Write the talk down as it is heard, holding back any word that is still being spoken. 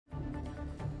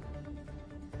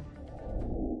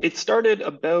It started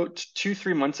about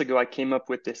 3 months ago. I came up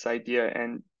with this idea,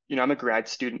 and I'm a grad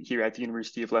student here at the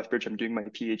University of Lethbridge. I'm doing my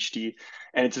PhD,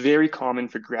 and it's very common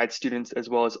for grad students as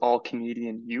well as all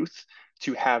Canadian youth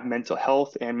to have mental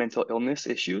health and mental illness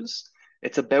issues.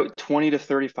 It's about 20 to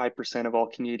 35% of all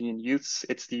Canadian youths.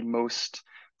 It's the most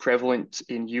prevalent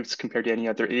in youths compared to any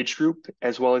other age group,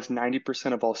 as well as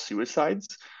 90% of all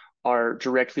suicides are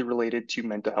directly related to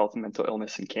mental health and mental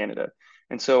illness in Canada.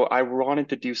 And so I wanted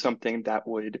to do something that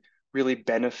would really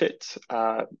benefit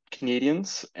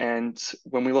Canadians. And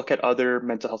when we look at other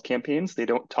mental health campaigns, they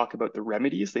don't talk about the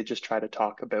remedies, they just try to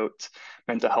talk about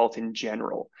mental health in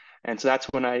general. And so that's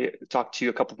when I talked to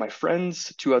a couple of my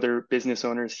friends, two other business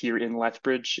owners here in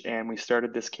Lethbridge, and we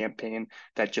started this campaign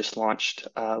that just launched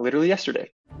literally yesterday.